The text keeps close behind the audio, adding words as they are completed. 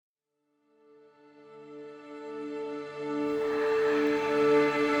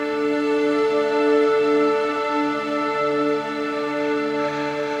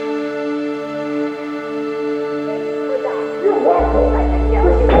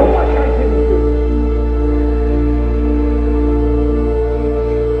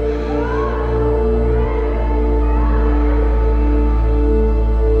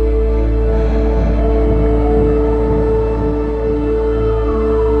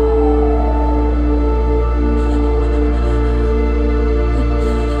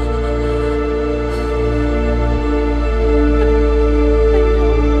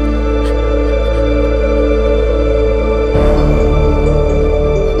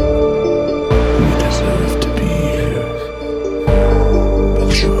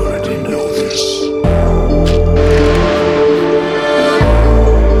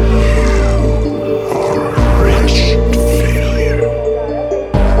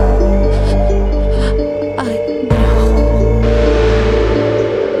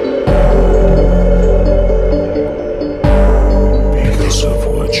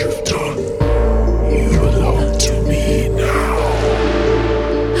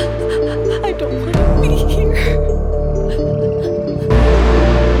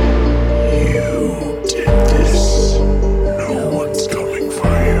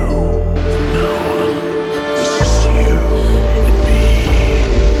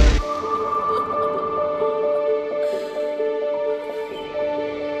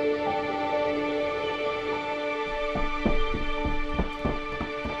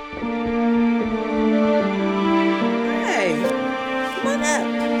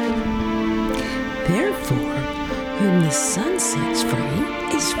Therefore, whom the Son sets free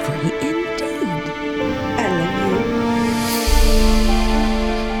is free indeed. I love you.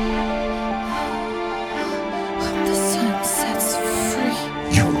 Whom the Son sets free.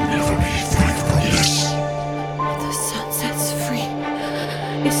 You will never be free from this. Whom the Son sets free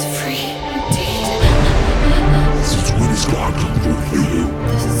is free indeed. Since when has God come for you?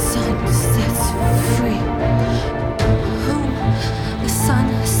 The Son sets free. Whom the Son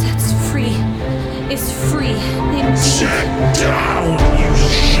sets free is free indeed. Sit down, you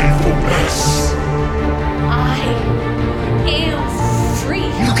shameful mess. I am free.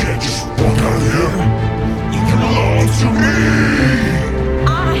 You can't just walk out of here. You belong to me. I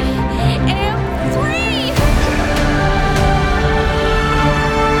am free.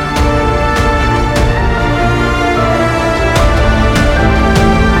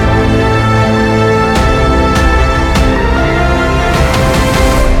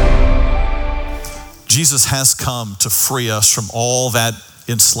 Jesus has come to free us from all that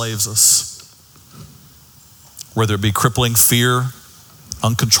enslaves us. Whether it be crippling fear,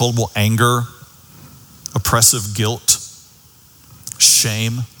 uncontrollable anger, oppressive guilt,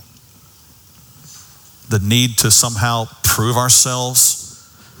 shame, the need to somehow prove ourselves,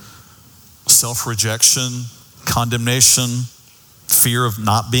 self-rejection, condemnation, fear of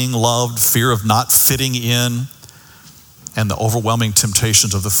not being loved, fear of not fitting in, and the overwhelming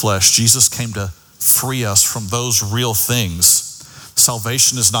temptations of the flesh. Jesus came to free us from those real things.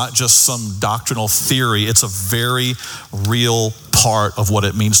 Salvation is not just some doctrinal theory. It's a very real part of what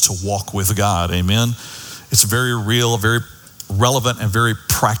it means to walk with God. Amen. It's very real, very relevant, and very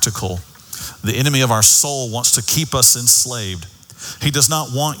practical. The enemy of our soul wants to keep us enslaved. He does not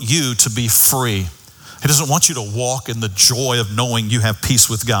want you to be free. He doesn't want you to walk in the joy of knowing you have peace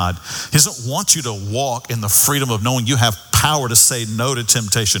with God. He doesn't want you to walk in the freedom of knowing you have power to say no to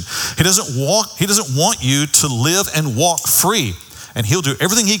temptation. He doesn't want you to live and walk free. And he'll do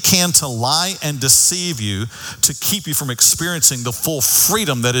everything he can to lie and deceive you to keep you from experiencing the full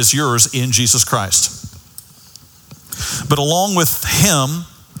freedom that is yours in Jesus Christ. But along with him,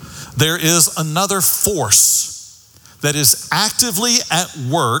 there is another force that is actively at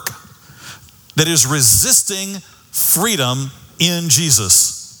work that is resisting freedom in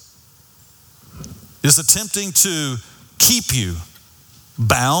Jesus. It is attempting to keep you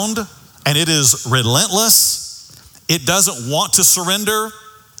bound, and it is relentless. It doesn't want to surrender.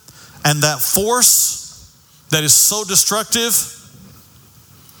 And that force that is so destructive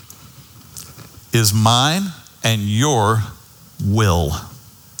is mine and your will.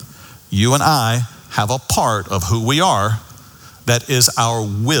 You and I have a part of who we are that is our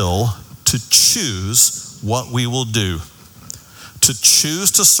will to choose what we will do. To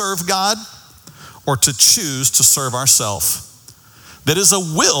choose to serve God or to choose to serve ourselves. That is a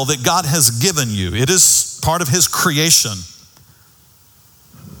will that God has given you. It is part of his creation.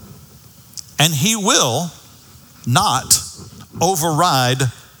 And he will not override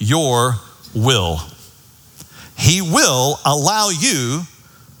your will. He will allow you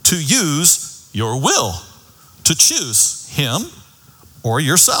to use your will to choose him or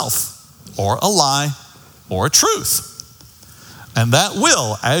yourself or a lie or a truth. And that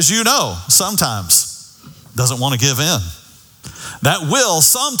will, as you know, sometimes doesn't want to give in. That will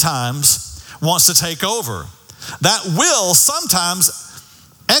sometimes wants to take over. That will sometimes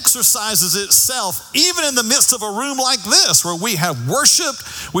exercises itself even in the midst of a room like this where we have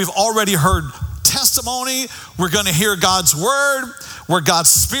worshiped, we've already heard testimony, we're going to hear God's word, where God's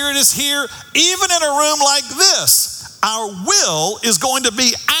Spirit is here. Even in a room like this, our will is going to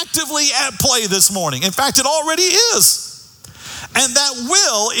be actively at play this morning. In fact, it already is. And that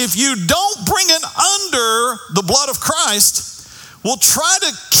will, if you don't bring it under the blood of Christ, will try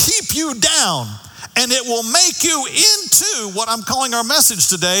to keep you down, and it will make you into what I'm calling our message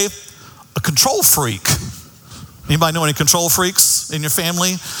today, a control freak. Anybody know any control freaks in your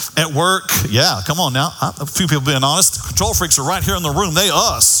family, at work? Yeah, come on now. A few people being honest. Control freaks are right here in the room. They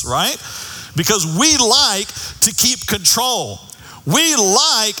us, right? Because we like to keep control. We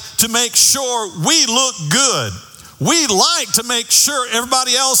like to make sure we look good. We like to make sure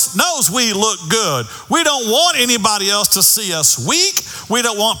everybody else knows we look good. We don't want anybody else to see us weak. We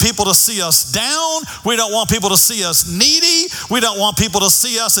don't want people to see us down. We don't want people to see us needy. We don't want people to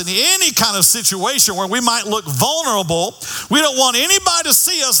see us in any kind of situation where we might look vulnerable. We don't want anybody to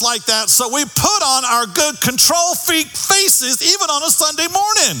see us like that, so we put on our good control freak faces even on a Sunday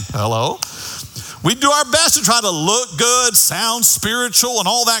morning. Hello? We do our best to try to look good, sound spiritual, and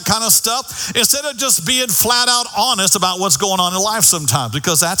all that kind of stuff, instead of just being flat out honest about what's going on in life sometimes,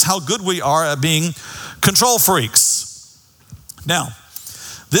 because that's how good we are at being control freaks. Now,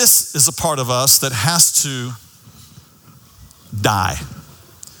 This is a part of us that has to die.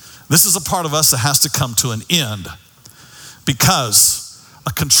 This is a part of us that has to come to an end, because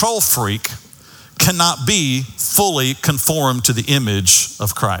a control freak cannot be fully conformed to the image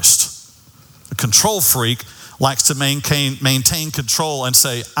of Christ. A control freak likes to maintain control and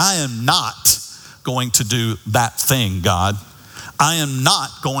say, I am not going to do that thing, God. I am not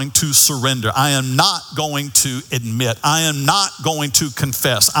going to surrender. I am not going to admit. I am not going to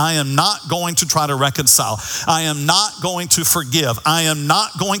confess. I am not going to try to reconcile. I am not going to forgive. I am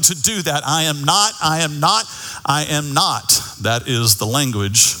not going to do that. I am not. That is the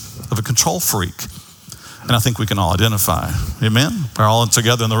language of a control freak. And I think we can all identify. Amen? We're all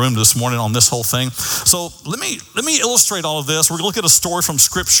together in the room this morning on this whole thing. So let me illustrate all of this. We're going to look at a story from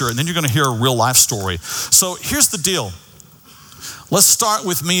Scripture, and then you're going to hear a real life story. So here's the deal. Let's start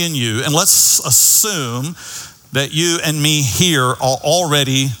with me and you, and let's assume that you and me here are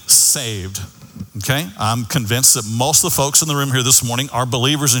already saved. Okay? I'm convinced that most of the folks in the room here this morning are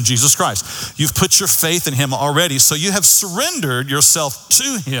believers in Jesus Christ. You've put your faith in him already, so you have surrendered yourself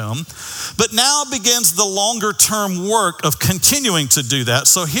to him, but now begins the longer term work of continuing to do that.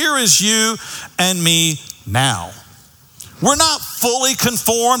 So here is you and me now. We're not fully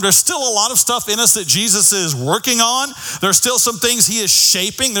conformed. There's still a lot of stuff in us that Jesus is working on. There's still some things he is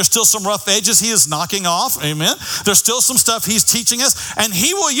shaping. There's still some rough edges he is knocking off. Amen. There's still some stuff he's teaching us, and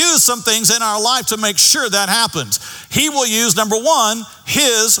he will use some things in our life to make sure that happens. He will use, number one,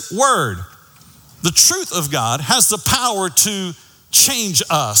 his word. The truth of God has the power to change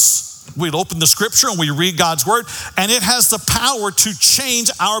us. We open the scripture and we read God's word, and it has the power to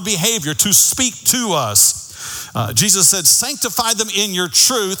change our behavior, to speak to us. Jesus said, sanctify them in your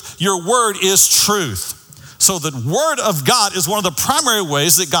truth. Your word is truth. So the word of God is one of the primary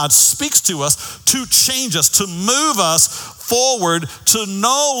ways that God speaks to us to change us, to move us forward, to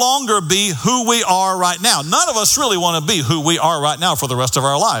no longer be who we are right now. None of us really want to be who we are right now for the rest of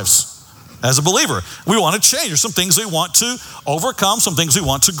our lives. As a believer, we want to change. There's some things we want to overcome, some things we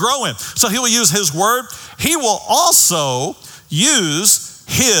want to grow in. So he will use his word. He will also use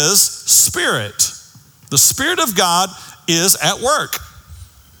his spirit. The Spirit of God is at work.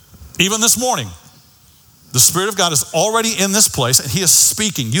 Even this morning, the Spirit of God is already in this place, and he is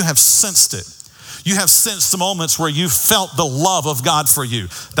speaking. You have sensed it. You have sensed the moments where you felt the love of God for you.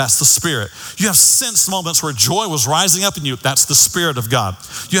 That's the Spirit. You have sensed moments where joy was rising up in you. That's the Spirit of God.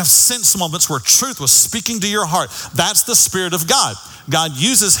 You have sensed moments where truth was speaking to your heart. That's the Spirit of God. God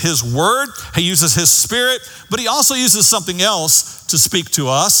uses his word. He uses his Spirit, but he also uses something else to speak to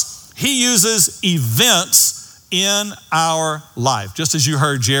us. He uses events in our life. Just as you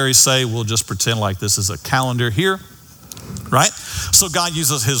heard Jerry say, we'll just pretend like this is a calendar here, right? So God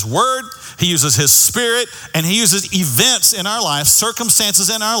uses his word, he uses his spirit, and he uses events in our life,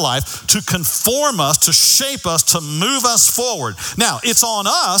 circumstances in our life to conform us, to shape us, to move us forward. Now, it's on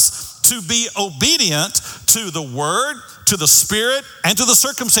us to be obedient to the word, to the Spirit, and to the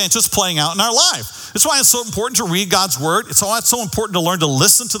circumstances playing out in our life. That's why it's so important to read God's word. It's why it's so important to learn to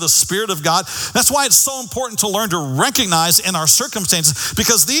listen to the Spirit of God. That's why it's so important to learn to recognize in our circumstances,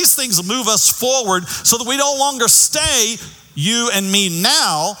 because these things move us forward so that we no longer stay you and me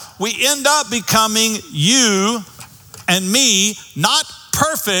now. We end up becoming you and me, not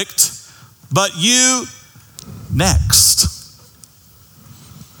perfect, but you next.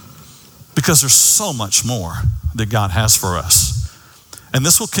 Because there's so much more that God has for us. And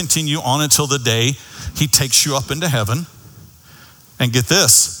this will continue on until the day he takes you up into heaven. And get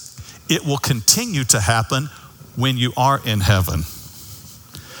this, it will continue to happen when you are in heaven.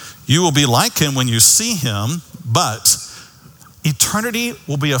 You will be like him when you see him, but eternity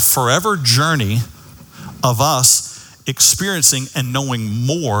will be a forever journey of us experiencing and knowing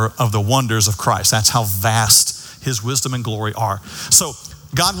more of the wonders of Christ. That's how vast his wisdom and glory are. So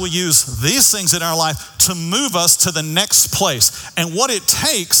God will use these things in our life to move us to the next place. And what it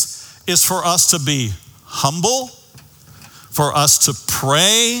takes is for us to be humble, for us to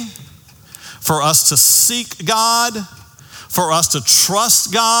pray, for us to seek God, for us to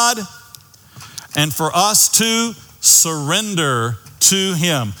trust God, and for us to surrender to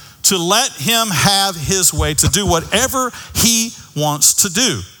him, to let him have his way, to do whatever he wants to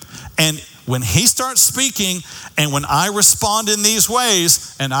do. And when he starts speaking, and when I respond in these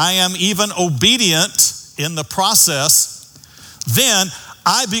ways, and I am even obedient in the process, then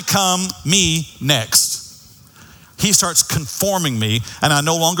I become me next. He starts conforming me, and I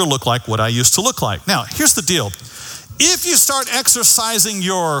no longer look like what I used to look like. Now, here's the deal. If you start exercising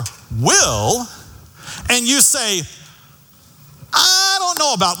your will, and you say, I don't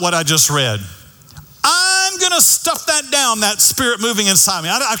know about what I just read. I'm going to stuff that down, that spirit moving inside me.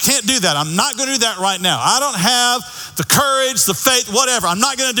 I can't do that. I'm not going to do that right now. I don't have the courage, the faith, whatever. I'm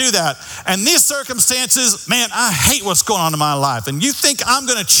not going to do that. And these circumstances, man, I hate what's going on in my life. And you think I'm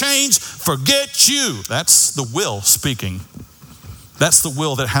going to change? Forget you. That's the will speaking. That's the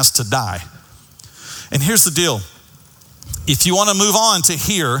will that has to die. And here's the deal. If you want to move on to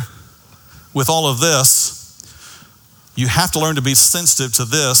here with all of this, you have to learn to be sensitive to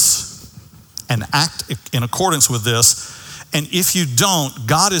this and act in accordance with this. And if you don't,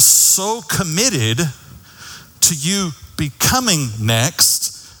 God is so committed to you becoming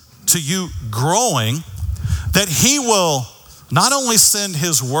next, to you growing, that he will not only send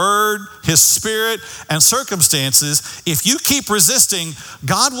his word, his spirit, and circumstances. If you keep resisting,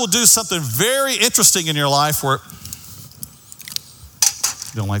 God will do something very interesting in your life where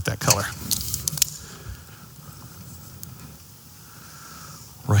you don't like that color.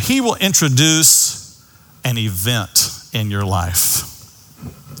 Where he will introduce an event in your life.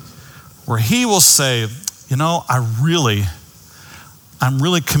 Where he will say, you know, I'm really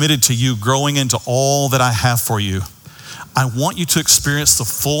committed to you growing into all that I have for you. I want you to experience the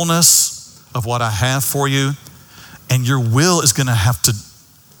fullness of what I have for you, and your will is going to have to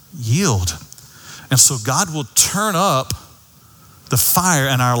yield. And so God will turn up the fire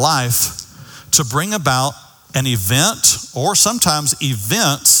in our life to bring about an event, or sometimes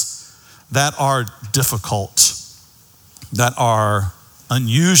events that are difficult, that are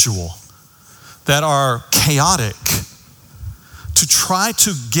unusual, that are chaotic, to try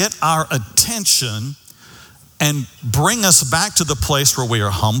to get our attention and bring us back to the place where we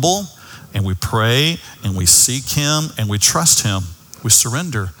are humble and we pray and we seek him and we trust him. We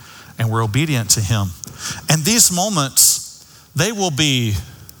surrender and we're obedient to him. And these moments, they will be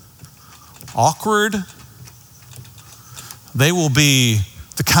awkward. They will be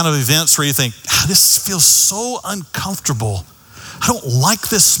the kind of events where you think, this feels so uncomfortable. I don't like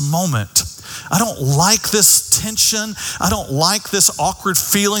this moment. I don't like this tension. I don't like this awkward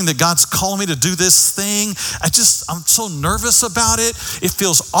feeling that God's calling me to do this thing. I'm so nervous about it. It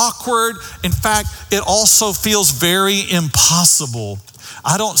feels awkward. In fact, it also feels very impossible.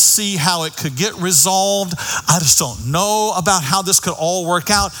 I don't see how it could get resolved. I just don't know about how this could all work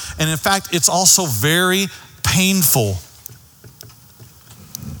out. And in fact, it's also very painful.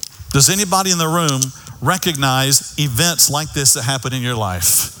 Does anybody in the room recognize events like this that happen in your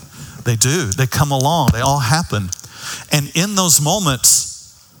life? They do. They come along. They all happen. And in those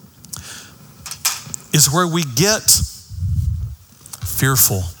moments is where we get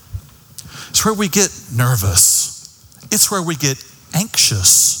fearful. It's where we get nervous. It's where we get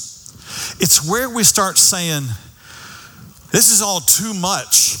anxious. It's where we start saying, this is all too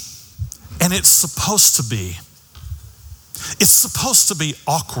much, and it's supposed to be. It's supposed to be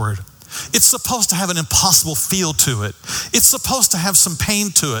awkward. It's supposed to have an impossible feel to it. It's supposed to have some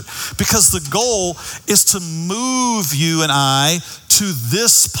pain to it, because the goal is to move you and I to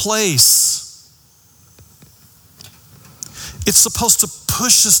this place. It's supposed to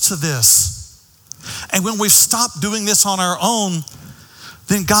push us to this. And when we've stopped doing this on our own,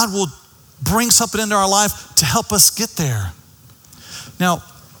 then God will bring something into our life to help us get there. Now,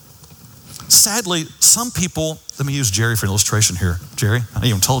 sadly, some people, let me use Jerry for an illustration here. Jerry, I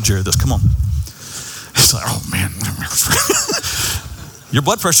even told Jerry this, come on. He's like, oh man. Your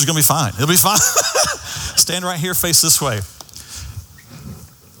blood pressure's gonna be fine. It'll be fine. Stand right here, face this way.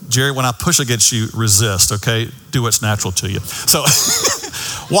 Jerry, when I push against you, resist, okay? Do what's natural to you. So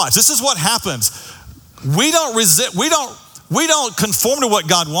watch, this is what happens. We don't resist, we don't conform to what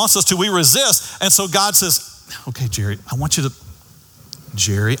God wants us to, we resist. And so God says, okay, Jerry, I want,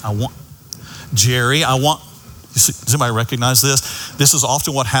 does anybody recognize this? This is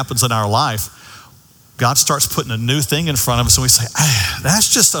often what happens in our life. God starts putting a new thing in front of us and we say,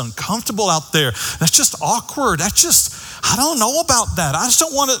 that's just uncomfortable out there. That's just awkward. I don't know about that. I just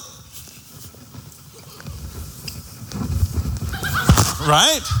don't want to.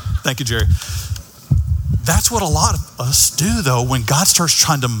 Right? Thank you, Jerry. That's what a lot of us do, though. When God starts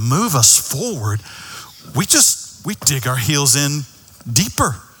trying to move us forward, we dig our heels in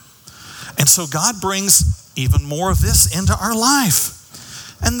deeper. And so God brings even more of this into our life.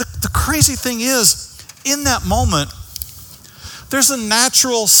 And the crazy thing is, in that moment, there's a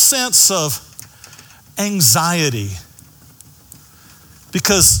natural sense of anxiety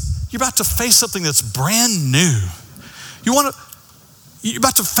because you're about to face something that's brand new. You're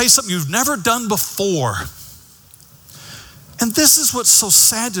about to face something you've never done before. And this is what's so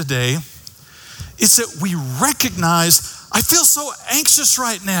sad today, is that we recognize, I feel so anxious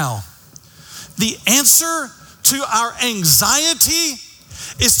right now. The answer to our anxiety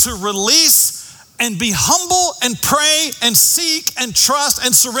is to release and be humble and pray and seek and trust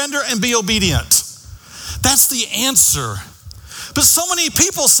and surrender and be obedient. That's the answer. But so many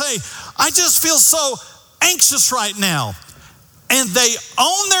people say, I just feel so anxious right now. And they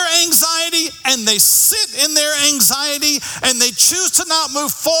own their anxiety and they sit in their anxiety and they choose to not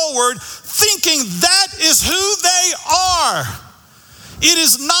move forward thinking that is who they are. It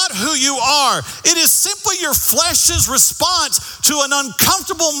is not who you are. It is simply your flesh's response to an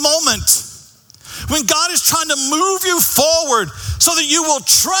uncomfortable moment. When God is trying to move you forward so that you will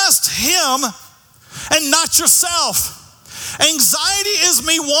trust Him and not yourself. Anxiety is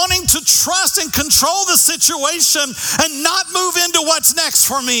me wanting to trust and control the situation and not move into what's next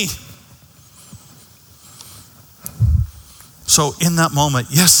for me. So in that moment,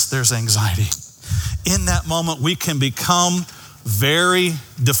 yes, there's anxiety. In that moment, we can become very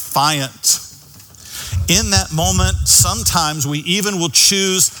defiant. In that moment, sometimes we even will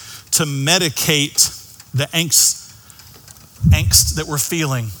choose to medicate the angst that we're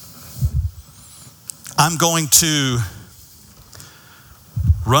feeling. I'm going to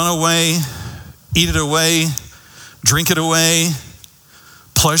run away, eat it away, drink it away,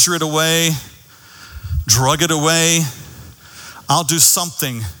 pleasure it away, drug it away. I'll do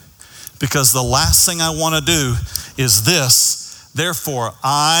something because the last thing I want to do is this. Therefore,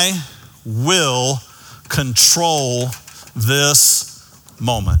 I will control this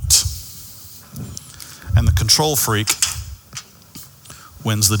moment. And the control freak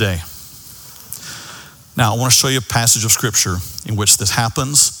wins the day. Now, I want to show you a passage of scripture in which this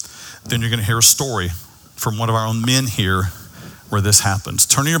happens. Then you're going to hear a story from one of our own men here where this happens.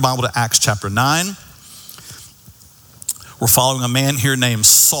 Turn in your Bible to Acts chapter 9. We're following a man here named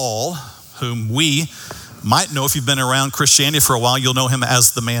Saul, whom we might know if you've been around Christianity for a while. You'll know him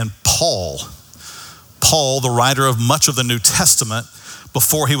as the man Paul. Paul, the writer of much of the New Testament,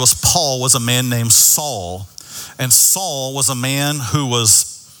 before he was Paul, was a man named Saul. And Saul was a man who was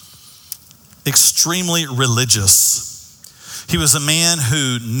extremely religious. He was a man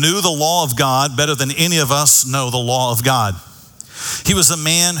who knew the law of God better than any of us know the law of God. He was a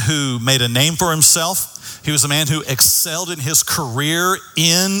man who made a name for himself. He was a man who excelled in his career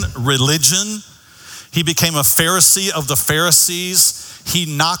in religion. He became a Pharisee of the Pharisees. He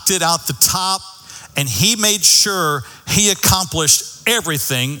knocked it out the top, and he made sure he accomplished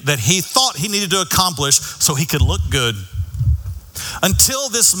everything that he thought he needed to accomplish so he could look good. Until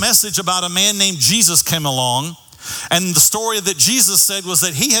this message about a man named Jesus came along, and the story that Jesus said was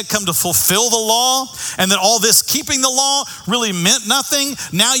that he had come to fulfill the law, and that all this keeping the law really meant nothing.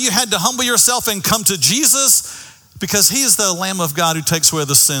 Now you had to humble yourself and come to Jesus because he is the Lamb of God who takes away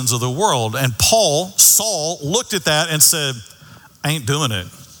the sins of the world. And Saul, looked at that and said, I ain't doing it.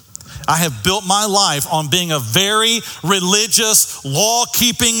 I have built my life on being a very religious,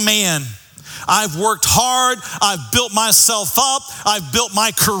 law-keeping man. I've worked hard. I've built myself up. I've built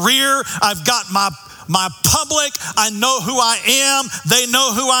my career. I've got my public. I know who I am. They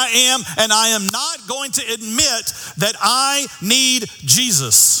know who I am. And I am not going to admit that I need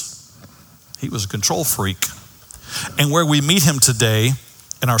Jesus. He was a control freak. And where we meet him today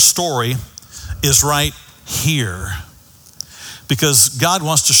in our story is right here. Because God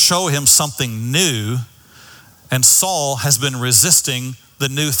wants to show him something new. And Saul has been resisting the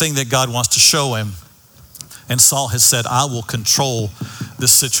new thing that God wants to show him. And Saul has said, I will control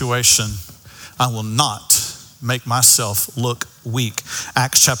this situation. I will not make myself look weak.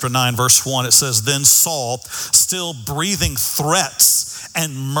 Acts chapter 9, verse 1, it says, Then Saul, still breathing threats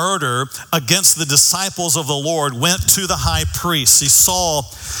and murder against the disciples of the Lord, went to the high priest. See, Saul,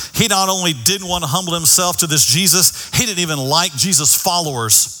 he not only didn't want to humble himself to this Jesus, he didn't even like Jesus'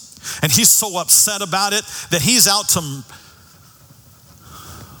 followers. And he's so upset about it that he's out to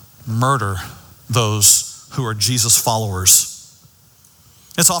murder those who are Jesus followers.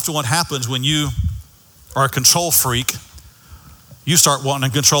 It's often what happens when you are a control freak. You start wanting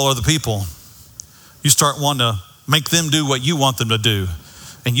to control other people. You start wanting to make them do what you want them to do.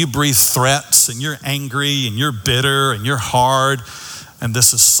 And you breathe threats, and you're angry, and you're bitter, and you're hard. And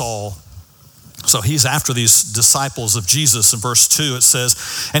this is Saul. So he's after these disciples of Jesus. In verse 2 it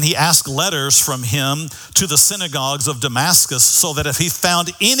says, and he asked letters from him to the synagogues of Damascus, so that if he found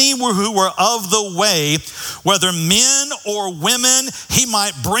any who were of the way, whether men or women, he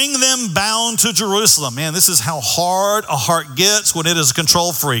might bring them bound to Jerusalem. Man, this is how hard a heart gets when it is a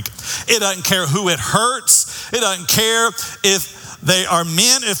control freak. It doesn't care who it hurts. It doesn't care if they are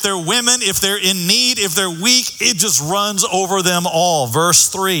men, if they're women, if they're in need, if they're weak, it just runs over them all. Verse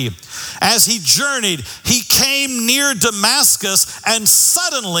 3, as he journeyed, he came near Damascus, and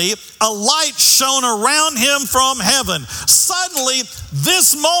suddenly a light shone around him from heaven. Suddenly,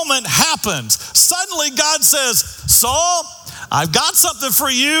 this moment happens. Suddenly, God says, Saul, I've got something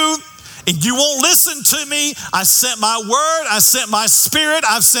for you, and you won't listen to me. I sent my word, I sent my spirit,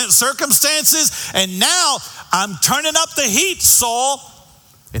 I've sent circumstances, and now I'm turning up the heat, Saul.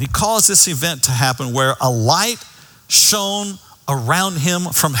 And he caused this event to happen where a light shone around him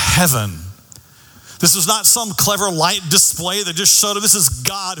from heaven. This was not some clever light display that just showed up. This is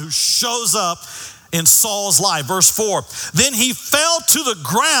God who shows up in Saul's life. Verse 4, then he fell to the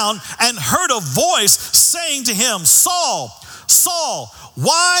ground and heard a voice saying to him, Saul, Saul,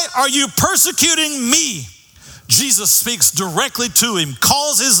 why are you persecuting me? Jesus speaks directly to him,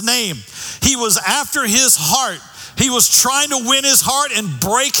 calls his name. He was after his heart. He was trying to win his heart and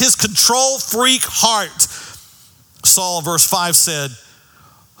break his control freak heart. Saul, verse 5 said,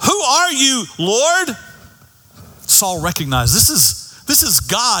 who are you, Lord? Saul recognized this is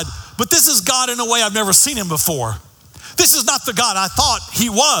God, but this is God in a way I've never seen him before. This is not the God I thought he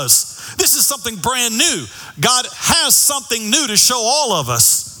was. This is something brand new. God has something new to show all of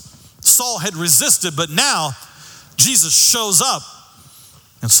us. Saul had resisted, but now Jesus shows up.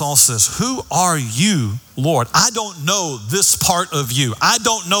 And Saul says, who are you, Lord? I don't know this part of you. I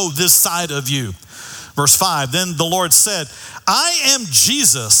don't know this side of you. Verse 5, then the Lord said, I am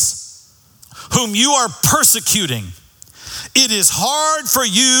Jesus, whom you are persecuting. It is hard for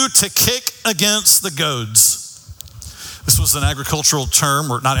you to kick against the goads. This was an agricultural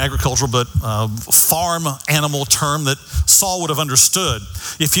term, or not agricultural, but farm animal term that Saul would have understood.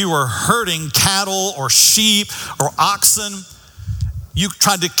 If you were herding cattle or sheep or oxen, you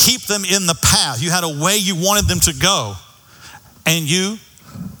tried to keep them in the path. You had a way you wanted them to go. And you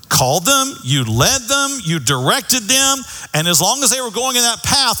called them, you led them, you directed them, and as long as they were going in that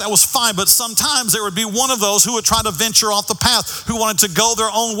path, that was fine. But sometimes there would be one of those who would try to venture off the path, who wanted to go their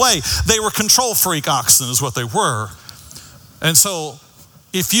own way. They were control freak oxen is what they were. And so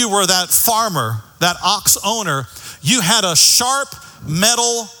if you were that farmer, that ox owner, you had a sharp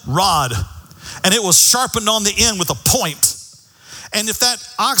metal rod, and it was sharpened on the end with a point. And if that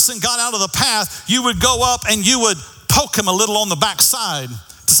oxen got out of the path, you would go up and you would poke him a little on the backside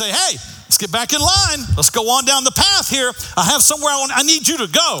to say, hey, let's get back in line. Let's go on down the path here. I have somewhere I need you to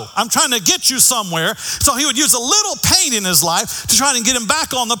go. I'm trying to get you somewhere. So he would use a little pain in his life to try to get him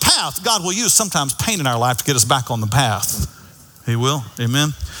back on the path. God will use sometimes pain in our life to get us back on the path. He will, amen.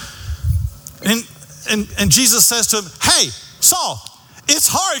 And Jesus says to him, hey, Saul, it's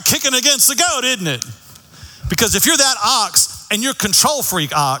hard kicking against the goat, isn't it? Because if you're that ox and you're control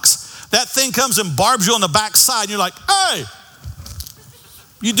freak ox, that thing comes and barbs you on the backside and you're like, hey,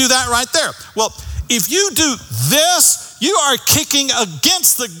 you do that right there. Well, if you do this, you are kicking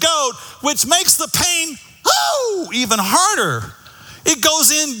against the goat, which makes the pain even harder. It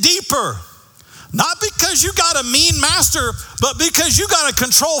goes in deeper. Not because you got a mean master, but because you got a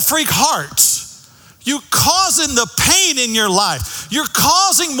control freak heart. You causing the pain in your life. You're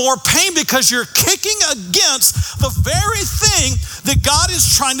causing more pain because you're kicking against the very thing that God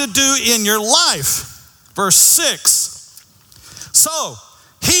is trying to do in your life. Verse 6. So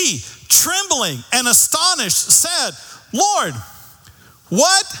he, trembling and astonished, said, Lord,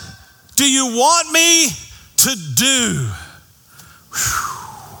 what do you want me to do? Whew.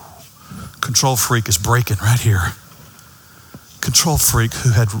 Control freak is breaking right here. Control freak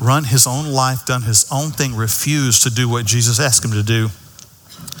who had run his own life, done his own thing, refused to do what Jesus asked him to do,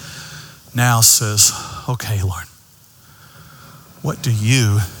 now says, okay, Lord, what do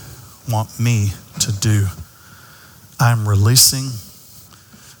you want me to do? I'm releasing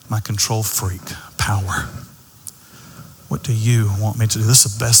my control freak power. What do you want me to do? This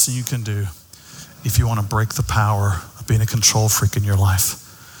is the best thing you can do if you want to break the power of being a control freak in your life.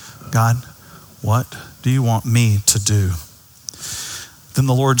 God, what do you want me to do? Then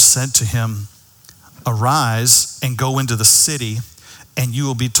the Lord said to him, arise and go into the city, and you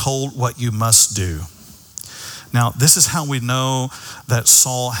will be told what you must do. Now, this is how we know that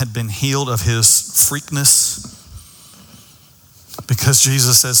Saul had been healed of his freakness, because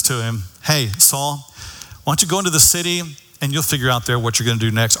Jesus says to him, hey, Saul, why don't you go into the city and you'll figure out there what you're going to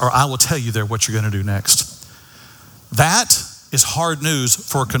do next, or I will tell you there what you're going to do next. That is hard news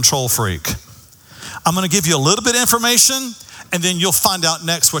for a control freak. I'm going to give you a little bit of information, and then you'll find out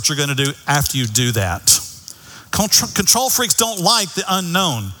next what you're going to do after you do that. Control freaks don't like the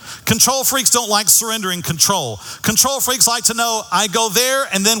unknown. Control freaks don't like surrendering control. Control freaks like to know, I go there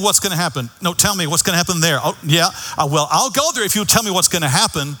and then what's going to happen? No, tell me what's going to happen there. Oh, yeah, well, I'll go there if you tell me what's going to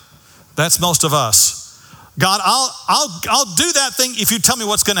happen. That's most of us. God, I'll do that thing if you tell me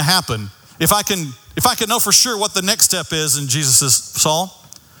what's going to happen. If I can know for sure what the next step is. And Jesus says, Saul,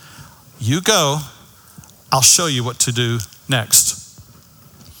 you go, I'll show you what to do next.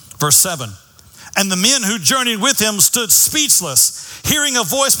 Verse 7. And the men who journeyed with him stood speechless, hearing a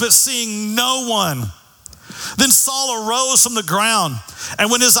voice but seeing no one. Then Saul arose from the ground,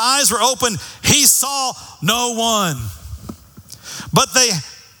 and when his eyes were opened, he saw no one. But they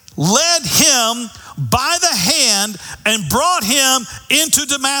led him by the hand and brought him into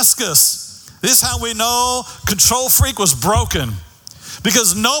Damascus. This is how we know control freak was broken,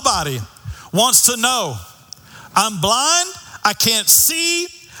 because nobody wants to know. I'm blind, I can't see,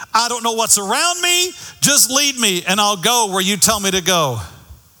 I don't know what's around me, just lead me and I'll go where you tell me to go.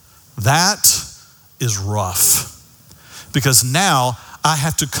 That is rough, because now I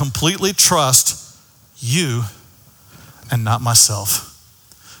have to completely trust you and not myself.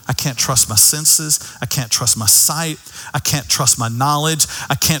 I can't trust my senses. I can't trust my sight. I can't trust my knowledge.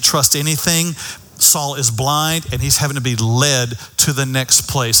 I can't trust anything. Saul is blind and he's having to be led to the next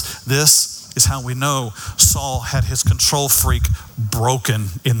place. This is how we know Saul had his control freak broken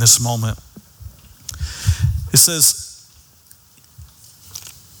in this moment. It says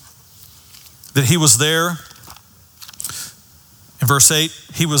that he was there. In verse 8,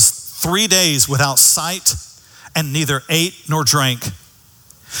 he was 3 days without sight and neither ate nor drank.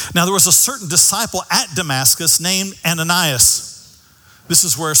 Now there was a certain disciple at Damascus named Ananias. This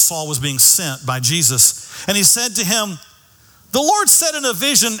is where Saul was being sent by Jesus. And he said to him, the Lord said in a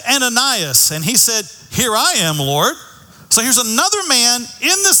vision, Ananias. And he said, here I am, Lord. So here's another man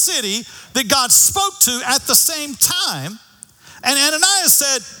in the city that God spoke to at the same time. And Ananias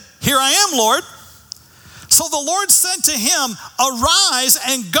said, here I am, Lord. So the Lord said to him, arise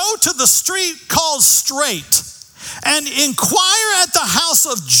and go to the street called Straight and inquire at the house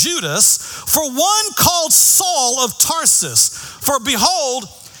of Judas for one called Saul of Tarsus. For behold,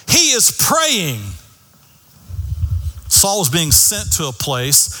 he is praying. Saul was being sent to a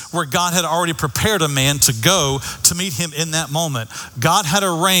place where God had already prepared a man to go to meet him in that moment. God had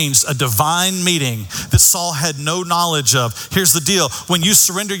arranged a divine meeting that Saul had no knowledge of. Here's the deal. When you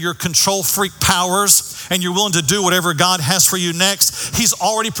surrender your control freak powers and you're willing to do whatever God has for you next, he's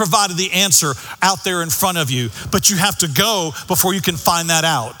already provided the answer out there in front of you. But you have to go before you can find that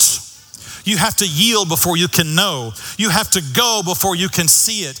out. You have to yield before you can know. You have to go before you can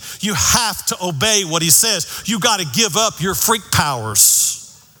see it. You have to obey what he says. You got to give up your freak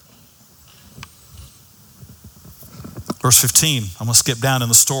powers. Verse 15, I'm going to skip down in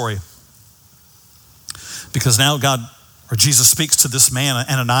the story. Because now Jesus speaks to this man,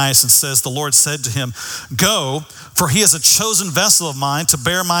 Ananias, and says, the Lord said to him, go, for he is a chosen vessel of mine to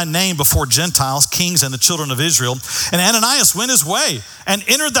bear my name before Gentiles, kings, and the children of Israel. And Ananias went his way and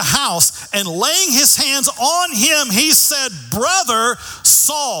entered the house, and laying his hands on him, he said, brother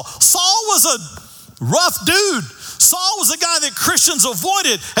Saul. Saul was a rough dude. Saul was a guy that Christians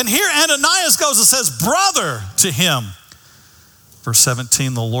avoided. And here Ananias goes and says, brother to him. Verse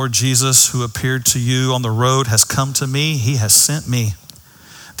 17, the Lord Jesus who appeared to you on the road has come to me. He has sent me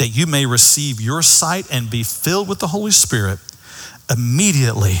that you may receive your sight and be filled with the Holy Spirit.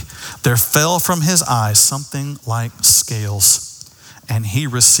 Immediately there fell from his eyes something like scales, and he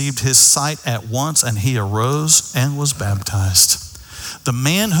received his sight at once, and he arose and was baptized. The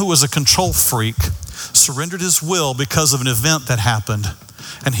man who was a control freak surrendered his will because of an event that happened,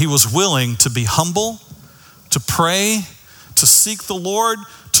 and he was willing to be humble, to pray, to seek the Lord,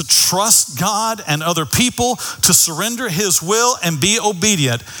 to trust God and other people, to surrender his will and be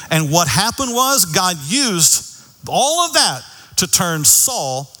obedient. And what happened was God used all of that to turn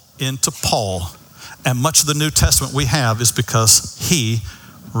Saul into Paul. And much of the New Testament we have is because he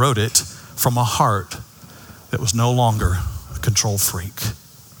wrote it from a heart that was no longer a control freak.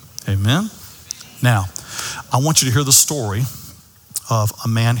 Amen? Now, I want you to hear the story of a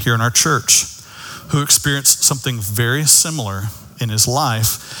man here in our church who experienced something very similar in his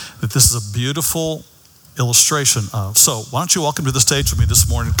life that this is a beautiful illustration of. So why don't you welcome to the stage with me this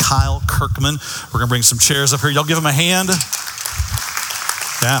morning, Kyle Kirkman. We're gonna bring some chairs up here. Y'all give him a hand.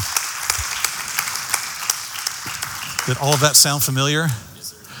 Yeah. Did all of that sound familiar?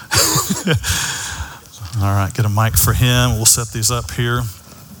 Yes, sir. All right, get a mic for him. We'll set these up here.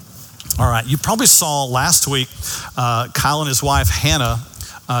 All right, you probably saw last week, Kyle and his wife, Hannah,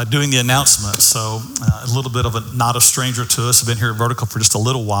 doing the announcement. So a little bit of not a stranger to us. I've been here at Vertical for just a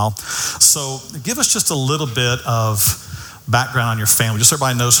little while. So give us just a little bit of background on your family, just so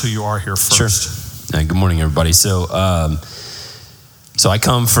everybody knows who you are here first. Sure. Good morning, everybody. So I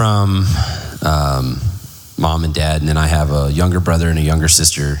come from mom and dad, and then I have a younger brother and a younger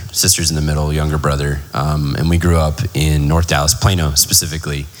sister. Sister's in the middle, younger brother. And we grew up in North Dallas, Plano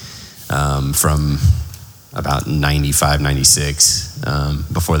specifically, from about 95, 96.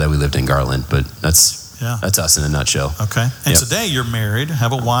 Before that, we lived in Garland, but that's us in a nutshell. Okay. And today you're married,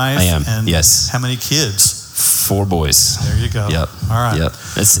 have a wife. I am, and yes. How many kids? 4 boys. There you go. Yep. All right. Yep.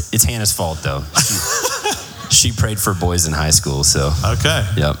 It's Hannah's fault, though. She prayed for boys in high school, so. Okay.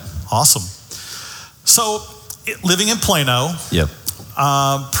 Yep. Awesome. So, living in Plano. Yep.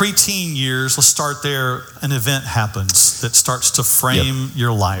 Preteen years, let's start there. An event happens that starts to frame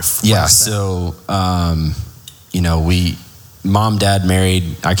your life. Yeah. So, mom, dad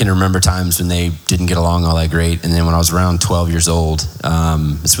married. I can remember times when they didn't get along all that great. And then when I was around 12 years old,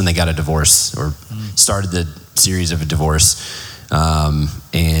 it's when they got a divorce or started the series of a divorce. And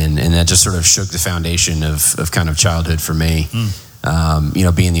that just sort of shook the foundation of kind of childhood for me.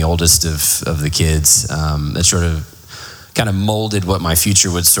 Being the oldest of the kids, that sort of kind of molded what my future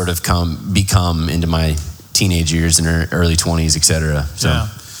would sort of become into my teenage years and early 20s, et cetera. So. Yeah.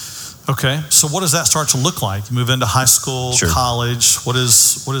 Okay. So what does that start to look like? You move into high school, Sure. college. What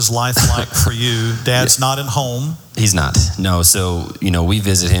is life like for you? Dad's not at home. He's not. No. So, we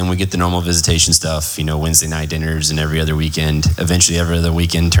visit him. We get the normal visitation stuff, Wednesday night dinners and every other weekend. Eventually, every other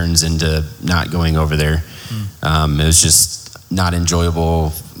weekend turns into not going over there. It was just not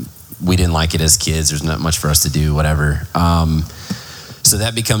enjoyable. We didn't like it as kids. There's not much for us to do, whatever. So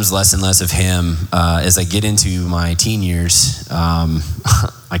that becomes less and less of him. As I get into my teen years,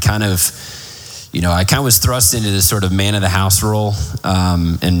 I kind of was thrust into this sort of man of the house role.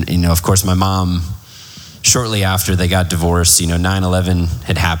 And of course, my mom, shortly after they got divorced, 9/11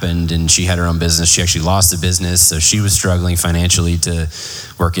 had happened and she had her own business. She actually lost the business. So she was struggling financially to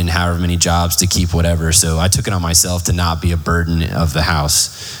work in however many jobs to keep whatever. So I took it on myself to not be a burden of the house,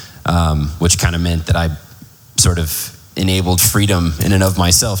 which kind of meant that I sort of enabled freedom in and of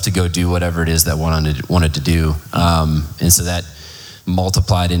myself to go do whatever it is that I wanted to do. And so that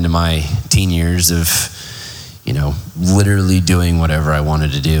multiplied into my teen years of, literally doing whatever I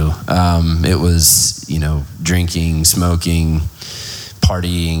wanted to do. It was, drinking, smoking,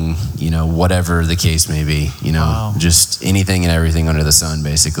 partying, whatever the case may be, Wow. just anything and everything under the sun,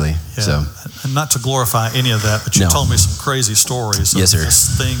 basically. Yeah. So, and not to glorify any of that, but you told me some crazy stories. Yes, sir.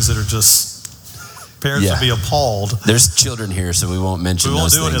 Just things that are just, parents would be appalled. There's children here, so we won't mention We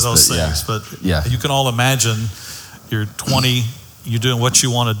won't those do any of those things. but yeah. You can all imagine you're 20, you're doing what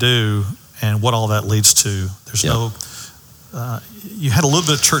you want to do, and what all that leads to. There's you had a little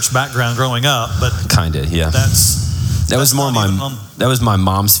bit of church background growing up, but kind of, yeah. That was my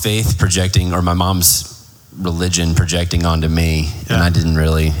mom's faith projecting, or my mom's religion projecting onto me, and I didn't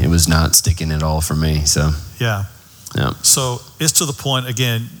really. It was not sticking at all for me. So yeah. So it's to the point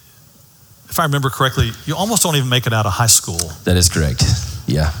again. If I remember correctly, you almost don't even make it out of high school. That is correct.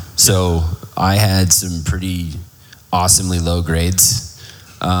 Yeah. So I had some pretty awesomely low grades.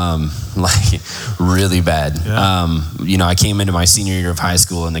 Like really bad. Yeah. I came into my senior year of high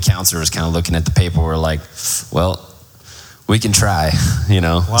school and the counselor was kind of looking at the paperwork like, well, we can try,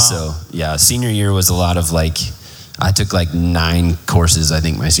 Wow. So yeah, senior year was a lot of I took 9 courses, I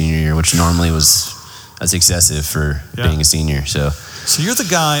think, my senior year, which normally that's excessive for being a senior. So you're the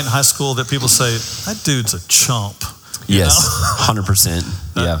guy in high school that people say, that dude's a chump. Yes, 100%.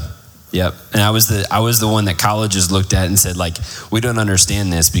 Yeah. Yep. And I was the one that colleges looked at and said, we don't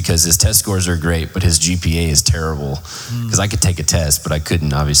understand this because his test scores are great, but his GPA is terrible. Because I could take a test, but I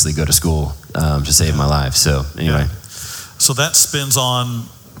couldn't obviously go to school to save my life. So anyway. Yeah. So that spins on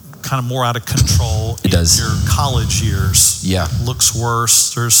kind of more out of control. It does. Your college years. Yeah. Looks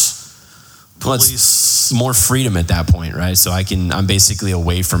worse. There's police. More freedom at that point, right? So I'm basically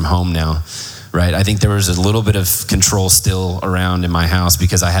away from home now. Right. I think there was a little bit of control still around in my house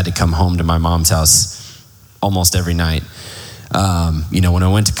because I had to come home to my mom's house almost every night. When I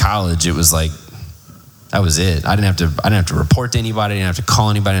went to college, it was that was it. I didn't have to report to anybody. I didn't have to call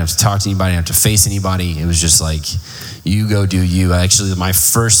anybody. I didn't have to talk to anybody. I didn't have to face anybody. It was just you go do you. Actually, my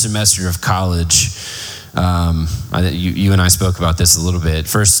first semester of college, you and I spoke about this a little bit.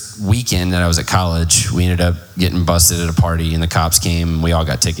 First weekend that I was at college, we ended up getting busted at a party and the cops came and we all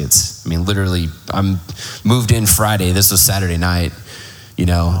got tickets. I mean, literally, I moved in Friday. This was Saturday night,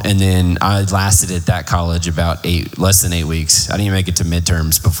 and then I lasted at that college about less than 8 weeks. I didn't even make it to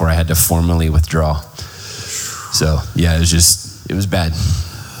midterms before I had to formally withdraw. So yeah, it was bad.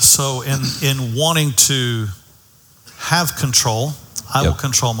 So in wanting to have control, I will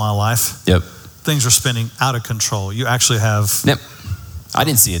control my life. Yep. Things are spinning out of control. You actually have. Yep. I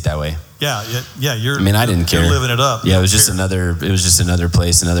didn't see it that way. Yeah. I didn't care. You're living it up. Yeah, it was just another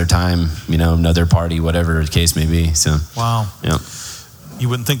place, another time, another party, whatever the case may be. So. Wow. Yeah. You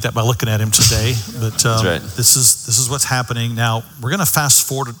wouldn't think that by looking at him today, but That's right. This is what's happening now. We're going to fast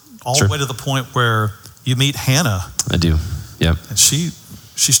forward all the way to the point where you meet Hannah. I do. Yep. And she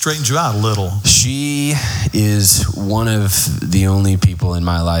straightens you out a little. She is one of the only people in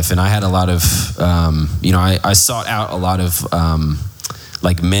my life, and I had a lot of, I sought out a lot of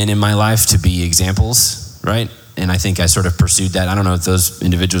like men in my life to be examples, right? And I think I sort of pursued that. I don't know if those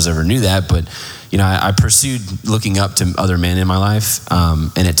individuals ever knew that, but I pursued looking up to other men in my life,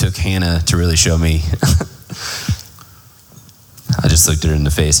 and it took Hannah to really show me. I just looked her in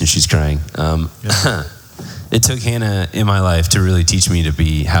the face, and she's crying. It took Hannah in my life to really teach me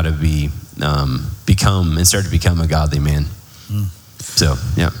how to become a godly man. So,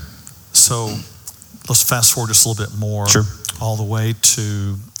 yeah. So let's fast forward just a little bit more. Sure. All the way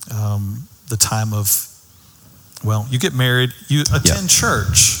to the time of, you get married, you attend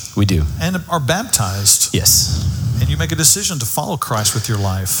church. We do. And are baptized. Yes. And you make a decision to follow Christ with your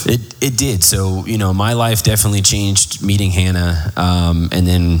life. It did. So, my life definitely changed meeting Hannah. And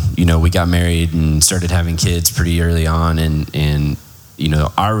then, we got married and started having kids pretty early on. And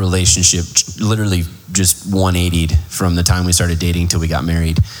our relationship literally just 180'd from the time we started dating till we got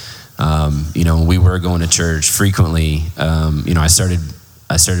married. We were going to church frequently. I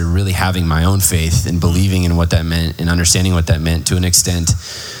started really having my own faith and believing in what that meant and understanding what that meant to an extent.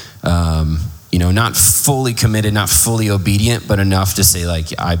 Not fully committed, not fully obedient, but enough to say, like,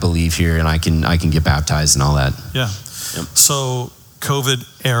 I believe here and I can get baptized and all that. Yeah. Yep. So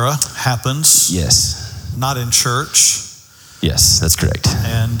COVID era happens. Yes. Not in church. Yes, that's correct.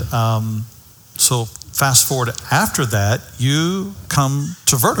 And so fast forward after that, you come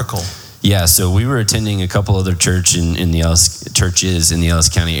to Vertical. Yeah, so we were attending a couple other churches in the Ellis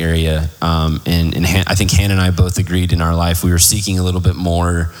County area, and I think Hannah and I both agreed in our life we were seeking a little bit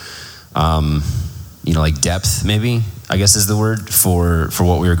more, like depth, maybe, I guess is the word, for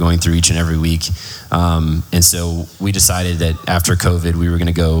what we were going through each and every week. And so we decided that after COVID, we were going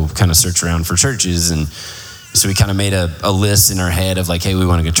to go kind of search around for churches. And so we kind of made a list in our head of like, hey, we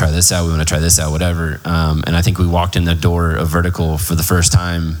want to go try this out. We want to try this out, whatever. And I think we walked in the door of Vertical for the first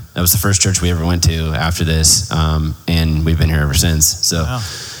time. That was the first church we ever went to after this. And we've been here ever since. So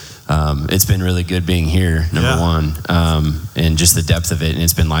it's been really good being here, number one, and just the depth of it. And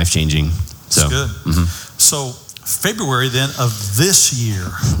it's been life-changing. So, that's good. Mm-hmm. So February then of this year.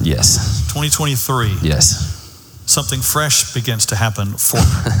 Yes. 2023. Yes. Something fresh begins to happen for you.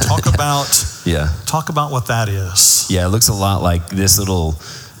 Talk about what that is. Yeah, it looks a lot like this little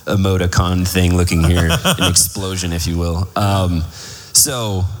emoticon thing looking here, an explosion, if you will.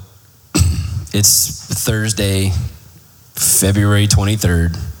 So it's Thursday, February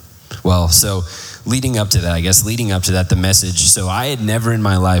 23rd. Well, so leading up to that, the message. So I had never in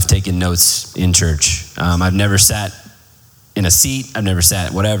my life taken notes in church. I've never sat in a seat. I've never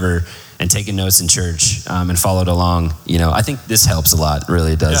sat whatever and taken notes in church and followed along. I think this helps a lot.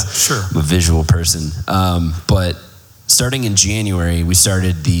 Really, it does. Yeah, sure. I'm a visual person. But starting in January, we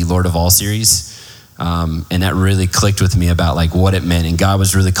started the Lord of All series. And that really clicked with me about like what it meant. And God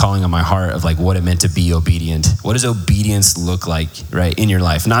was really calling on my heart of like what it meant to be obedient. What does obedience look like, right, in your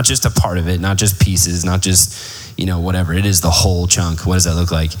life? Not just a part of it, not just pieces, not just, whatever. It is the whole chunk. What does that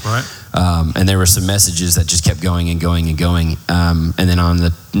look like? Right. And there were some messages that just kept going and going and going. And then on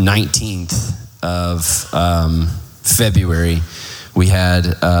the 19th of February, we had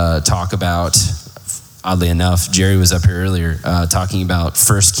talk about, oddly enough, Jerry was up here earlier talking about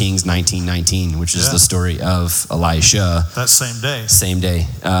 1 Kings 19:19, which is the story of Elisha. That same day. Same day.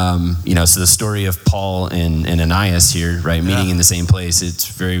 So the story of Paul and Ananias here, right, meeting in the same place. It's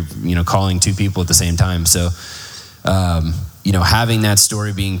very, calling two people at the same time. So, having that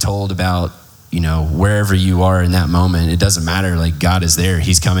story being told about, wherever you are in that moment, it doesn't matter. Like God is there.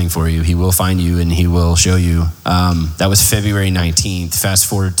 He's coming for you. He will find you and he will show you. That was February 19th. Fast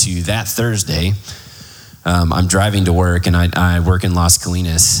forward to that Thursday. I'm driving to work, and I work in Las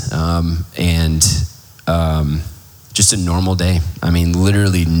Colinas, and just a normal day. I mean,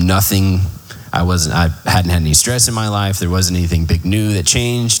 literally nothing. I hadn't had any stress in my life. There wasn't anything big new that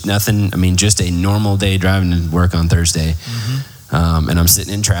changed. Nothing. I mean, just a normal day driving to work on Thursday, and I'm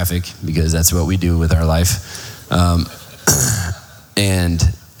sitting in traffic because that's what we do with our life, and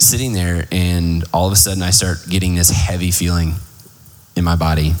sitting there, and all of a sudden I start getting this heavy feeling in my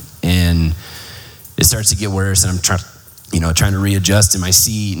body, and it starts to get worse, and I'm trying to readjust in my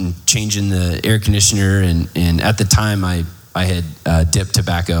seat and changing the air conditioner. And at the time I had dipped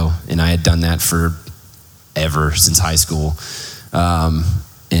tobacco, and I had done that forever since high school.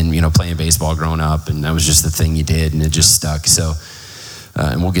 And, playing baseball growing up, and that was just the thing you did, and it just stuck. So,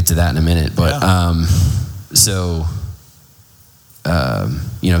 and we'll get to that in a minute. But,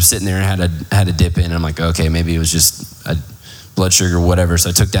 sitting there and had a dip in, and I'm like, okay, maybe it was just a blood sugar or whatever. So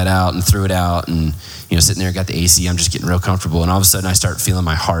I took that out and threw it out, and, sitting there, got the AC, I'm just getting real comfortable. And all of a sudden I start feeling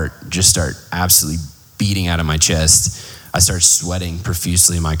my heart just start absolutely beating out of my chest. I start sweating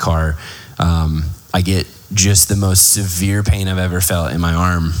profusely in my car. I get just the most severe pain I've ever felt in my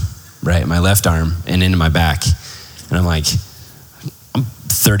arm, right? My left arm and into my back. And I'm like, I'm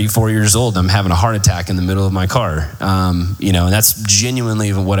 34 years old. I'm having a heart attack in the middle of my car. And that's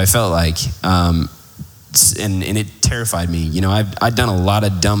genuinely what I felt like. And it terrified me. I've done a lot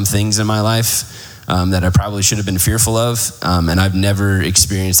of dumb things in my life that I probably should have been fearful of. And I've never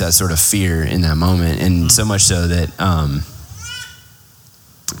experienced that sort of fear in that moment. And so much so that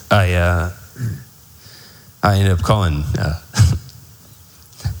I ended up calling,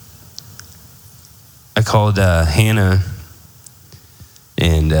 I called Hannah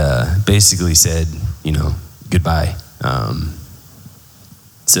and basically said, goodbye.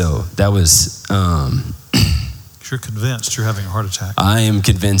 So that was... You're convinced you're having a heart attack. I am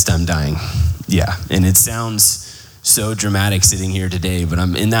convinced I'm dying. Yeah, and it sounds so dramatic sitting here today, but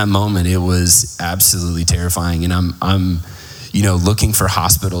in that moment, it was absolutely terrifying. And I'm looking for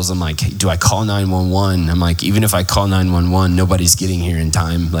hospitals. I'm like, do I call 911? I'm like, even if I call 911, nobody's getting here in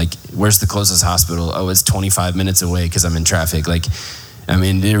time. Like, where's the closest hospital? Oh, it's 25 minutes away because I'm in traffic.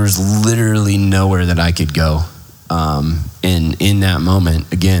 There was literally nowhere that I could go. And in that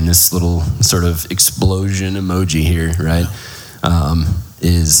moment, again, this little sort of explosion emoji here, right,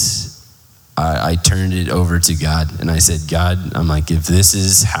 I turned it over to God, and I said, God, I'm like, if this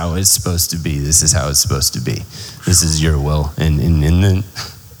is how it's supposed to be, this is how it's supposed to be. This is your will. And then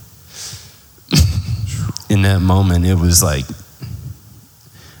in that moment, it was like,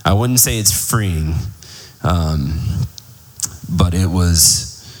 I wouldn't say it's freeing, but it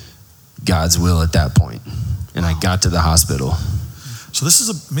was God's will at that point. And I got to the hospital. So this is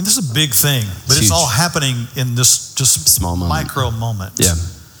a big thing, but it's all happening in this just small moment. Micro moment. Yeah.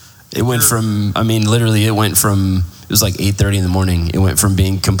 It went from, literally it was like 8:30 in the morning. It went from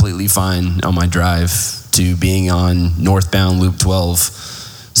being completely fine on my drive to being on northbound Loop 12,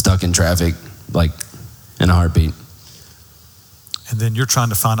 stuck in traffic, like in a heartbeat. And then you're trying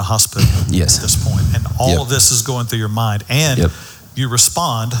to find a hospital yes. at this point. And all of this is going through your mind. And you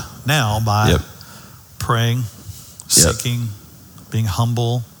respond now by praying, seeking, being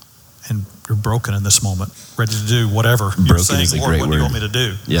humble, and you're broken in this moment, ready to do whatever. Broken you're saying, is a Lord, great what word. do you want me to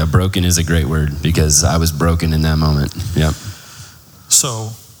do? Yeah, broken is a great word because I was broken in that moment. Yep. So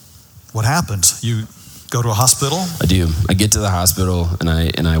what happens? You go to a hospital? I do. I get to the hospital and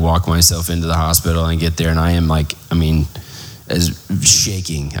I walk myself into the hospital and get there, and I am like, as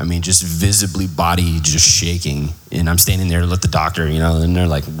shaking. Just visibly body just shaking. And I'm standing there to let the doctor, and they're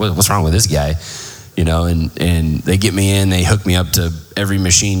like, what's wrong with this guy? And they get me in, they hook me up to every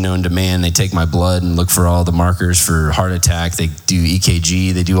machine known to man. They take my blood and look for all the markers for heart attack. They do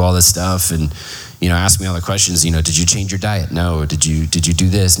EKG, they do all this stuff and, ask me all the questions. Did you change your diet? No. Did you do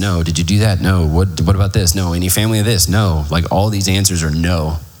this? No. Did you do that? No. What about this? No. Any family of this? No. Like all these answers are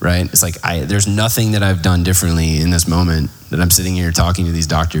no, right? It's like, there's nothing that I've done differently in this moment that I'm sitting here talking to these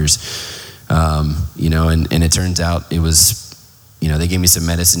doctors, and it turns out it was, they gave me some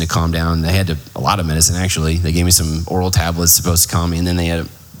medicine to calm down. They had a lot of medicine, actually. They gave me some oral tablets supposed to calm me, and then they had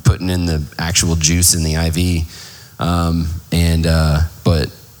putting in the actual juice in the IV. But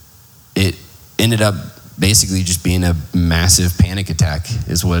it ended up basically just being a massive panic attack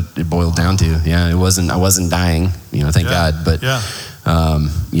is what it boiled down to. Yeah, I wasn't dying, thank God. But,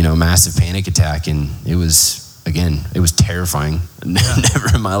 massive panic attack. And it was terrifying.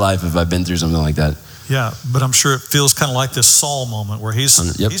 Never in my life have I been through something like that. Yeah, but I'm sure it feels kind of like this Saul moment where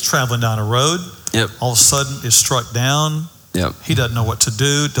he's traveling down a road. Yep. All of a sudden is struck down. Yep. He doesn't know what to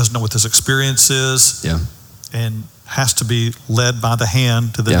do, doesn't know what this experience is. Yeah. And has to be led by the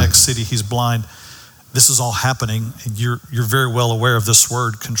hand to the next city. He's blind. This is all happening, and you're very well aware of this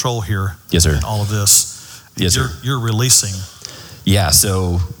word control here. Yes, sir. In all of this. Yes, sir. You're releasing. Yeah,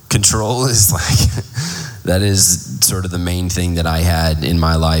 so control is like, that is sort of the main thing that I had in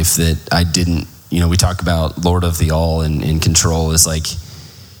my life that I didn't, we talk about Lord of the All and control is like,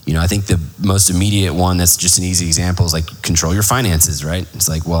 I think the most immediate one that's just an easy example is like control your finances, right? It's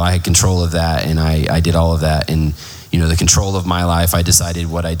like, well, I had control of that and I did all of that. And, the control of my life. I decided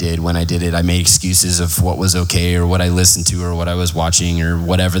what I did, when I did it. I made excuses of what was okay or what I listened to or what I was watching or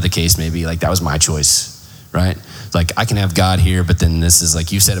whatever the case may be. Like, that was my choice, right? Like, I can have God here, but then this is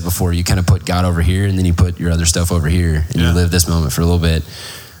like, you said it before, you kind of put God over here and then you put your other stuff over here and you live this moment for a little bit.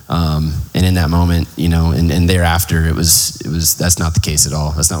 And in that moment, and thereafter, it was, that's not the case at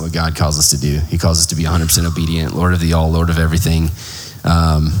all. That's not what God calls us to do. He calls us to be 100% obedient, Lord of the all, Lord of everything.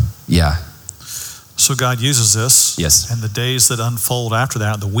 So God uses this. Yes. And the days that unfold after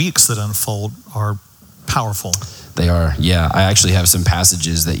that, the weeks that unfold are powerful. They are, yeah. I actually have some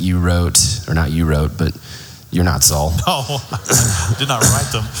passages that you wrote, or not you wrote, but you're not Saul. No, I did not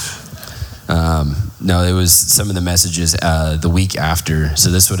write them. No, it was some of the messages the week after. So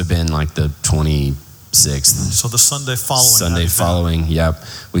this would have been like the 26th. So the Sunday following. Sunday following, yep.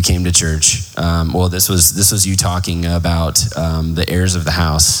 We came to church. Well, this was you talking about the heirs of the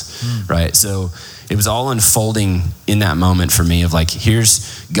house, right? So it was all unfolding in that moment for me of like,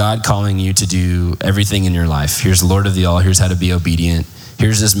 here's God calling you to do everything in your life. Here's Lord of the all. Here's how to be obedient.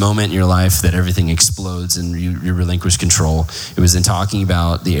 Here's this moment in your life that everything explodes and you relinquish control. It was in talking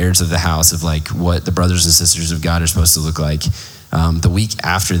about the heirs of the house of like what the brothers and sisters of God are supposed to look like. The week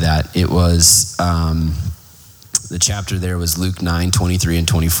after that, it was, the chapter there was Luke 9, 23 and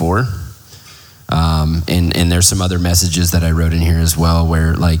 24. And there's some other messages that I wrote in here as well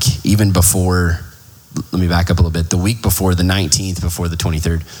where like even before, let me back up a little bit. The week before, the 19th, before the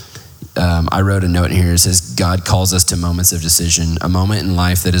 23rd, I wrote a note in here. It says, God calls us to moments of decision, a moment in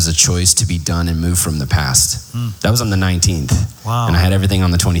life that is a choice to be done and move from the past. That was on the 19th. Wow. And I had everything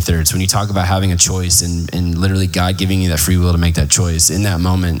on the 23rd. So when you talk about having a choice and literally God giving you that free will to make that choice, in that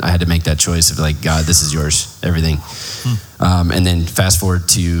moment, I had to make that choice of like, God, this is yours, everything. And then fast forward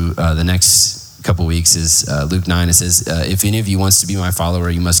to the next couple weeks is Luke 9. It says, if any of you wants to be my follower,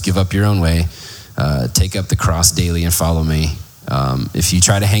 you must give up your own way, take up the cross daily and follow me. If you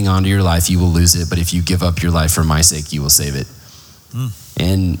try to hang on to your life, you will lose it. But if you give up your life for my sake, you will save it.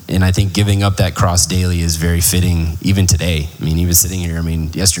 And I think giving up that cross daily is very fitting even today. I mean, even sitting here,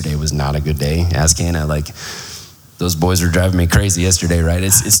 yesterday was not a good day. Ask Hannah, like those boys were driving me crazy yesterday, right?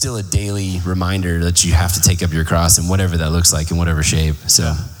 It's still a daily reminder that you have to take up your cross and whatever that looks like in whatever shape.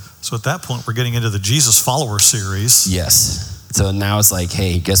 So at that point, we're getting into the Jesus follower series. Yes. So now it's like,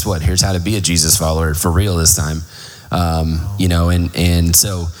 hey, guess what? Here's how to be a Jesus follower for real this time. And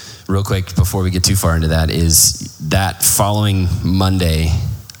so real quick before we get too far into that is that following Monday,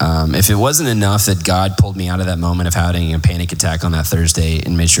 if it wasn't enough that God pulled me out of that moment of having a panic attack on that Thursday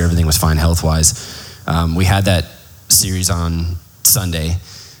and made sure everything was fine health-wise, we had that series on Sunday.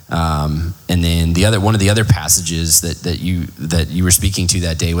 And then one of the other passages that you were speaking to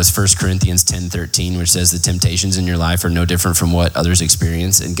that day was 1 Corinthians 10:13, which says the temptations in your life are no different from what others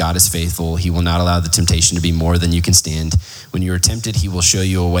experience, and God is faithful. He will not allow the temptation to be more than you can stand. When you are tempted, He will show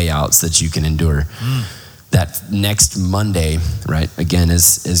you a way out so that you can endure. That next Monday, right? Again,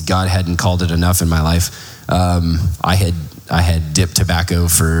 as God hadn't called it enough in my life, I had dipped tobacco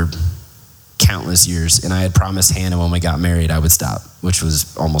for countless years, and I had promised Hannah when we got married I would stop, which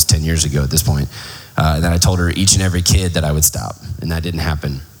was almost 10 years ago at this point. And I told her each and every kid that I would stop, and that didn't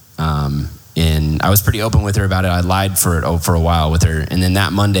happen. And I was pretty open with her about it. I lied for a while with her. And then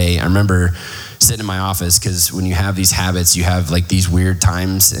that Monday, I remember sitting in my office, because when you have these habits, you have like these weird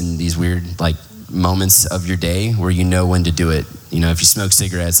times and these weird like moments of your day where you know when to do it. If you smoke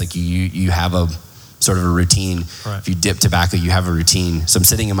cigarettes, like you have a sort of a routine. Right. If you dip tobacco, you have a routine. So I'm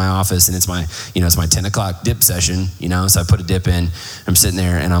sitting in my office and it's my 10 o'clock dip session, so I put a dip in, I'm sitting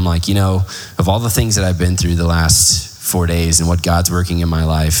there and I'm like, of all the things that I've been through the last 4 days and what God's working in my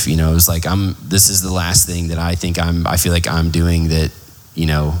life, it was like, this is the last thing that I feel like I'm doing that,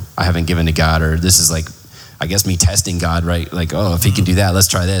 I haven't given to God, or this is like, I guess me testing God, right? Like, oh, if He can do that, let's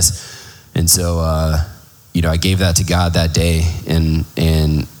try this. And so, I gave that to God that day, and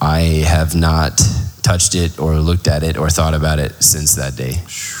I have not touched it or looked at it or thought about it since that day.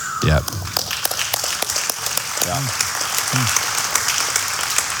 Yep. Yeah.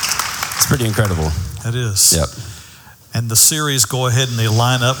 It's pretty incredible. It is. Yep. And the series go ahead and they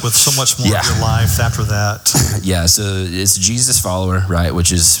line up with so much more of your life after that. Yeah, so it's Jesus follower, right?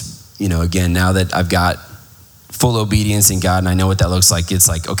 Which is, again, now that I've got full obedience in God and I know what that looks like, it's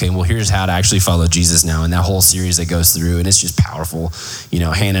like, okay, well, here's how to actually follow Jesus now. And that whole series that goes through, and it's just powerful.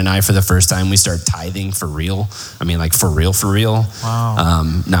 Hannah and I, for the first time, we start tithing for real. Like for real.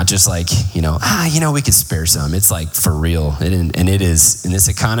 Wow. Not just like, we could spare some. It's like for real. And it is in this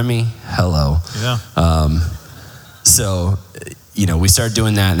economy. Hello. Yeah. So, we start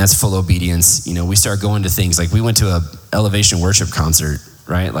doing that, and that's full obedience. We start going to things like we went to a Elevation Worship concert,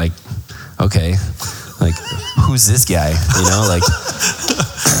 right? Like, okay, Like, who's this guy? You know, like,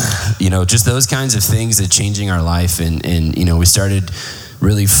 you know, just those kinds of things that changing our life. And, you know, we started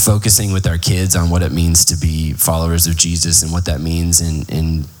really focusing with our kids on what it means to be followers of Jesus and what that means,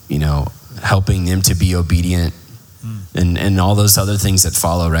 and you know, helping them to be obedient and all those other things that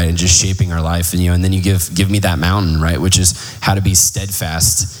follow, right? And just shaping our life. And, you know, and then you give me that mountain, right? Which is how to be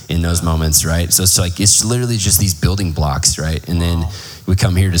steadfast in those moments, right? So it's like, it's literally just these building blocks, right? And then we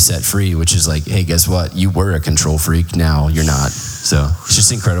come here to set free, which is like, hey, guess what? You were a control freak. Now you're not. So it's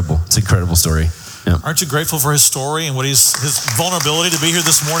just incredible. It's an incredible story. Yeah. Aren't you grateful for his story and what his vulnerability to be here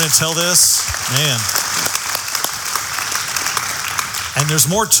this morning and tell this? Man. And there's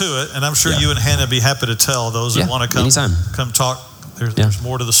more to it, and I'm sure you and Hannah be happy to tell those that want to come talk. There's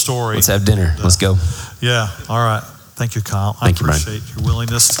more to the story. Let's have dinner. Let's go. Yeah. All right. Thank you, Kyle. I appreciate your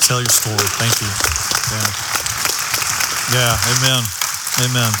willingness to tell your story. Thank you. Yeah. Amen.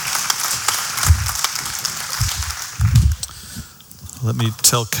 Amen. Let me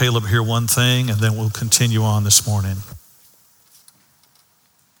tell Caleb here one thing, and then we'll continue on this morning.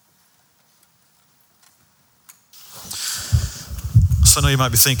 So I know you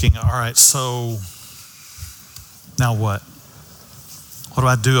might be thinking, all right, so now what? What do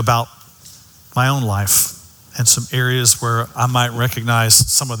I do about my own life and some areas where I might recognize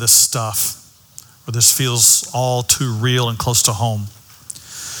some of this stuff, where this feels all too real and close to home?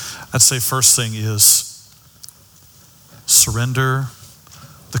 I'd say first thing is surrender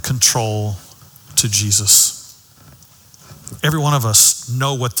the control to Jesus. Every one of us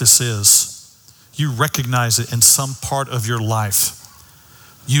know what this is. You recognize it in some part of your life.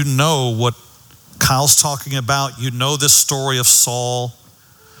 You know what Kyle's talking about. You know this story of Saul.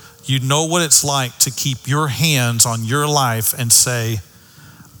 You know what it's like to keep your hands on your life and say,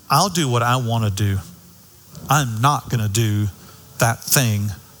 I'll do what I want to do. I'm not going to do that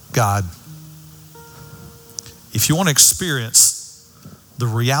thing, God. If you want to experience the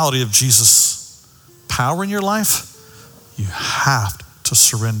reality of Jesus' power in your life, you have to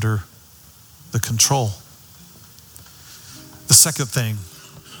surrender the control. The second thing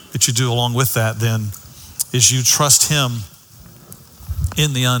that you do along with that then is you trust him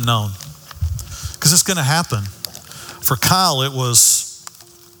in the unknown. Because it's going to happen. For Kyle, it was,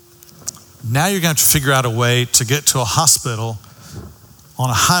 now you're going to have to figure out a way to get to a hospital on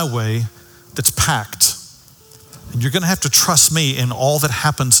a highway that's packed. And you're going to have to trust me in all that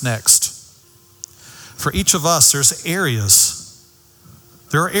happens next. For each of us, there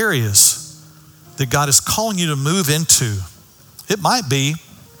are areas that God is calling you to move into. It might be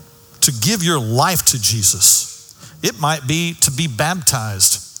to give your life to Jesus. It might be to be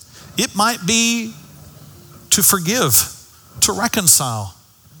baptized. It might be to forgive, to reconcile,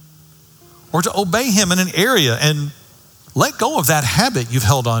 or to obey him in an area and let go of that habit you've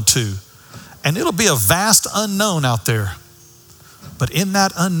held on to. And it'll be a vast unknown out there. But in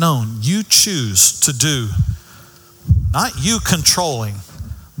that unknown, you choose to do, not you controlling,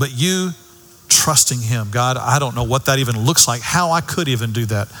 but you trusting him. God, I don't know what that even looks like, how I could even do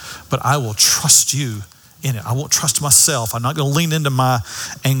that, but I will trust you in it. I won't trust myself. I'm not going to lean into my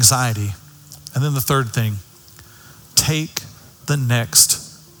anxiety. And then the third thing, take the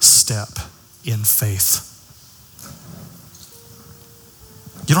next step in faith.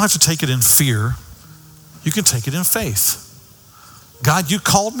 You don't have to take it in fear. You can take it in faith. God, you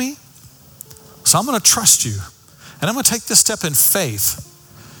called me, so I'm going to trust you. And I'm going to take this step in faith.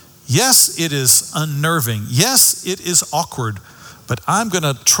 Yes, it is unnerving. Yes, it is awkward. But I'm going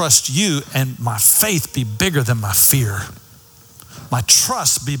to trust you and my faith be bigger than my fear. My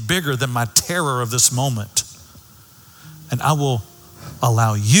trust be bigger than my terror of this moment. And I will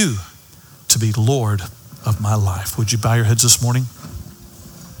allow you to be Lord of my life. Would you bow your heads this morning?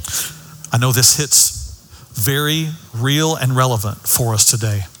 I know this hits very real and relevant for us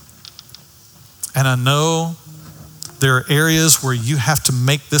today. And I know there are areas where you have to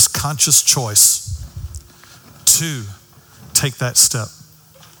make this conscious choice to take that step.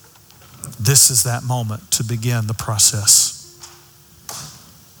 This is that moment to begin the process.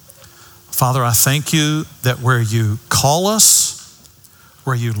 Father, I thank you that where you call us,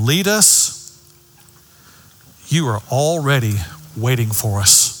 where you lead us, you are already waiting for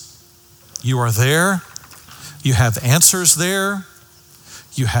us. You are there. You have answers there.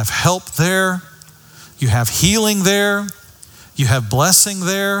 You have help there. You have healing there. You have blessing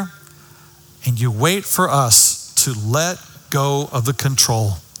there. And you wait for us to let go of the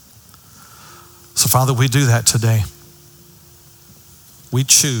control. So, Father, we do that today. We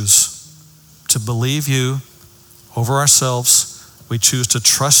choose to believe you over ourselves. We choose to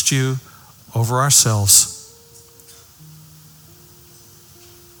trust you over ourselves.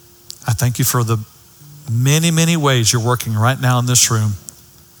 I thank you for the many, many ways you're working right now in this room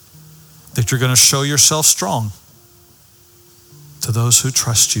that you're going to show yourself strong to those who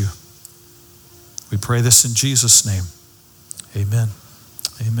trust you. We pray this in Jesus' name. Amen.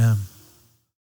 Amen.